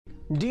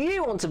Do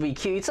you want to be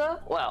cuter?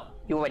 Well,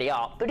 you already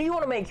are, but do you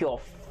want to make your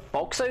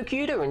Foxo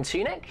cuter in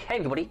Tunic? Hey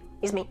everybody,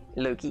 it's me,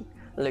 Loki,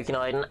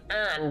 Loki9,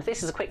 and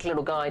this is a quick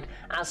little guide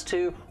as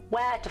to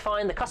where to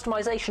find the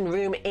customization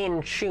room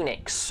in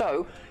Tunic.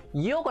 So,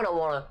 you're going to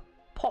want to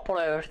pop on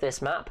over to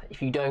this map,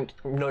 if you don't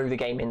know the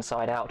game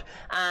inside out,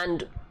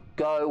 and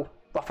go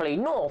roughly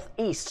north,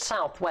 east,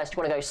 southwest.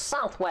 You want to go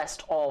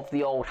southwest of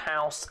the old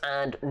house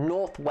and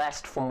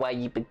northwest from where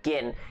you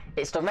begin.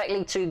 It's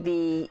directly to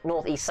the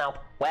northeast,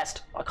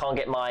 southwest. I can't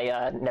get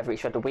my never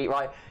each the beat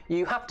right.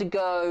 You have to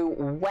go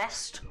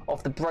west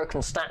of the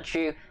broken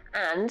statue,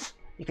 and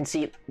you can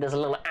see there's a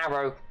little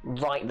arrow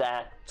right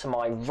there to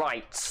my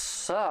right.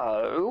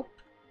 So,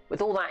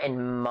 with all that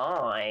in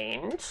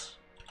mind,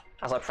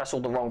 as I press all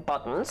the wrong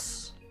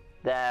buttons,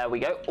 there we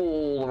go,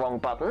 all the wrong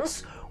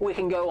buttons, we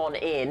can go on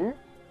in,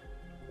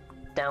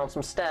 down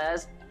some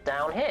stairs,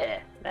 down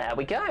here. There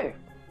we go.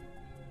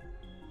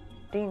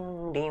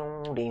 Ding,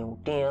 ding, ding,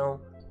 ding.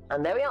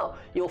 And there we are.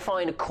 You'll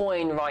find a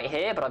coin right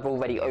here, but I've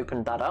already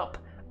opened that up.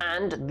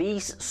 And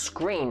these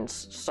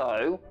screens.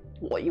 So,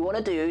 what you want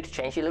to do to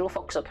change your little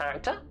Foxo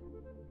character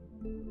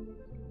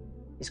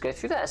is go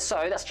through there.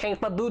 So, that's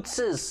changed my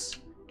bootses.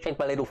 Change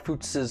my little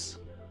footses.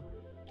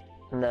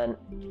 And then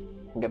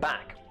go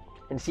back.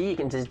 And see, you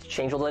can just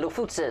change all the little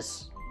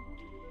footses.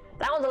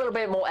 That one's a little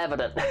bit more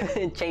evident.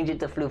 Change it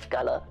to floof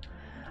color.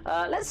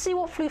 Let's see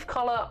what floof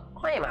color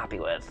I am happy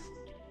with.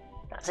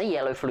 That's a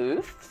yellow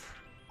floof.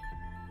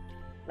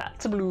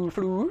 That's a blue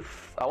floof.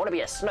 I want to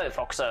be a snow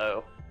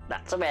foxo.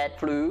 That's a red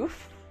floof.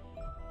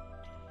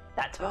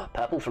 That's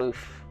purple floof.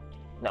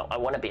 No, I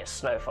want to be a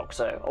snow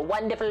foxo. A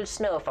wonderful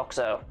snow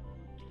foxo.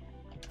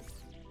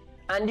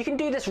 And you can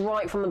do this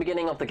right from the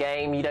beginning of the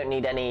game. You don't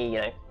need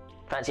any,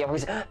 fancy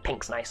upgrades.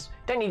 Pink's nice.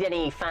 Don't need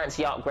any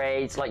fancy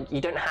upgrades. Like,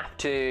 you don't have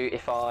to,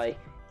 if I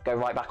go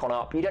right back on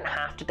up, you don't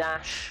have to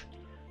dash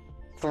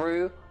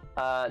through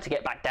to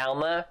get back down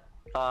there.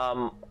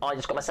 I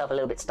just got myself a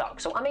little bit stuck.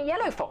 So I'm a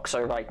yellow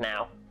foxo right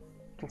now.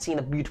 You can see in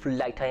the beautiful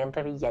light I am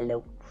very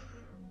yellow.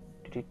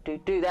 There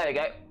we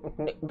go.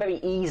 Very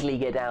easily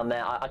get down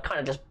there. I kind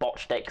of just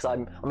botched it because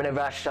I'm in a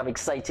rush. I'm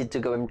excited to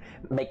go and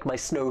make my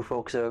snow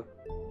foxo.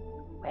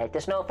 Where's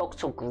the snow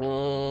foxo?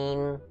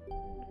 Green.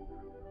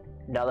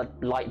 Another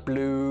light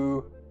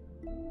blue.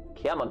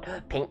 Come on,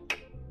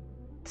 pink.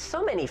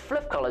 So many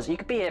flip colors. You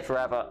could be here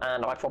forever,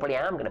 and I probably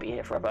am going to be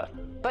here forever.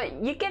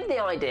 But you get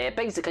the idea.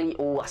 Basically,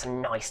 oh, that's a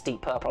nice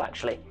deep purple,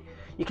 actually.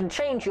 You can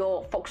change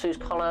your Foxo's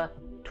color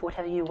to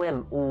whatever you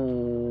whim.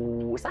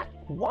 Ooh, is that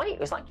white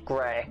or is that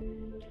grey?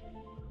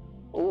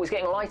 Oh, it's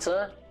getting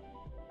lighter.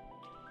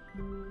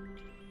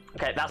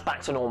 Okay, that's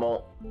back to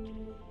normal.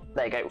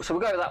 There you go. So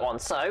we'll go with that one.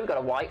 So we've got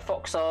a white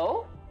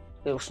Foxo,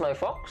 little snow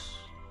fox.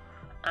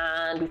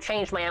 And we've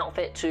changed my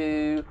outfit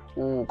to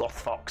goth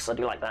fox. I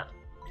do like that.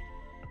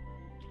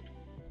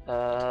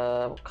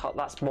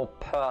 That's more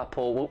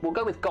purple. We'll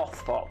go with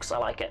goth fox. I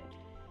like it.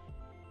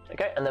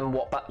 Okay, and then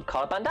what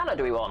colour bandana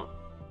do we want?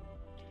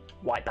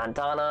 White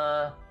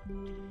bandana,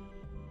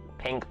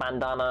 pink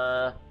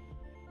bandana.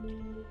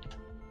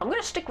 I'm going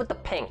to stick with the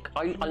pink.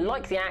 I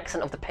like the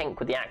accent of the pink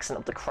with the accent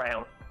of the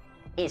crown.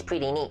 It's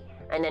pretty neat.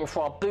 And then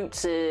for our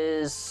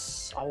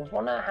bootses, I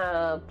want to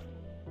have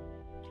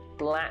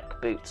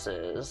black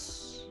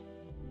bootses.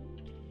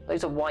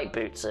 Those are white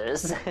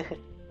bootses.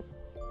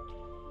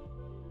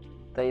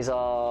 These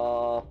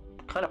are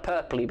kind of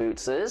purpley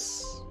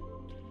bootses.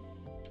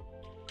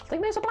 I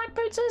think those are black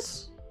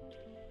bootses.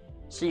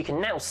 So you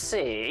can now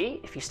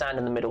see, if you stand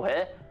in the middle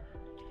here,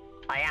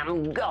 I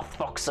am goth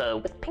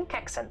foxo with pink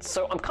accents.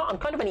 So I'm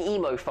kind of an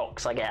emo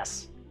fox, I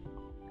guess.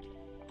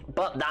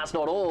 But that's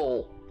not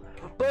all.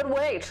 But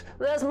wait,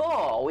 there's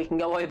more. We can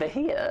go over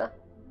here.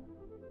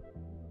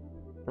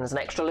 And there's an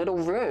extra little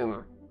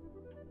room.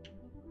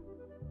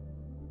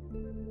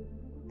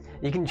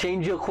 You can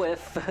change your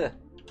quiff.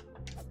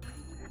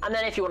 And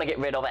then if you want to get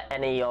rid of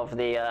any of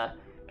the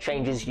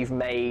changes you've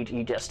made,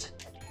 you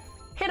just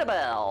hit a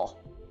bell.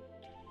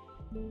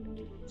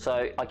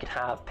 So I could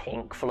have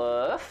pink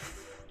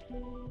fluff,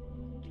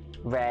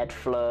 red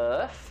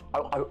fluff. I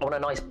want a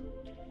nice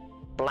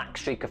black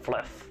streak of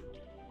fluff.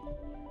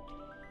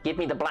 Give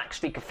me the black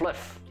streak of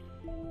fluff.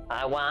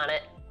 I want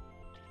it.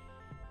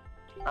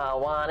 I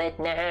want it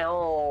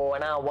now,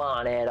 and I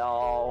want it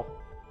all.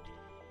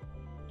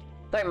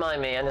 Don't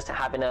mind me, I'm just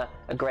having a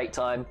great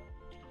time.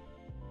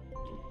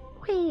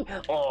 Whee!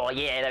 Oh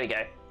yeah, there we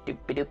go.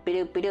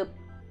 Doop-a-doop-a-doop-a-doop.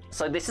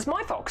 So this is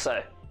my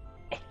Foxo.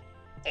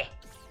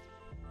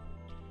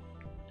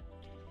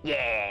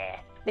 Yeah,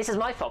 this is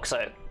my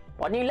Foxo.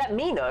 Why don't you let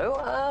me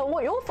know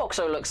what your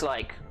Foxo looks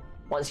like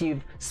once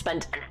you've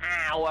spent an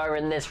hour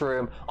in this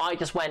room. I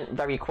just went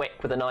very quick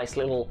with a nice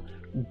little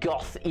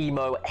goth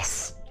emo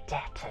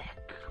aesthetic.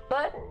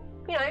 But,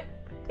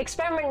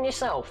 experiment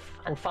yourself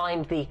and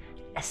find the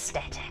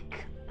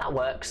aesthetic that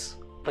works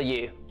for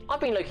you. I've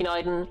been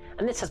Loki9,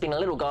 and this has been a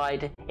little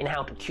guide in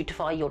how to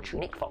cutify your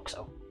Tunic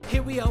Foxo.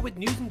 Here we are with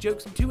news and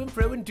jokes and to and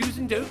fro and do's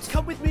and don'ts.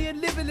 Come with me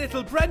and live a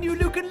little brand new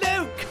Luke and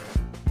Luke!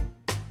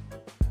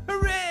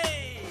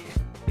 Hooray!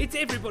 It's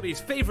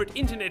everybody's favourite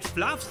internet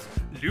fluffs,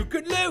 Luke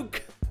and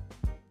Luke.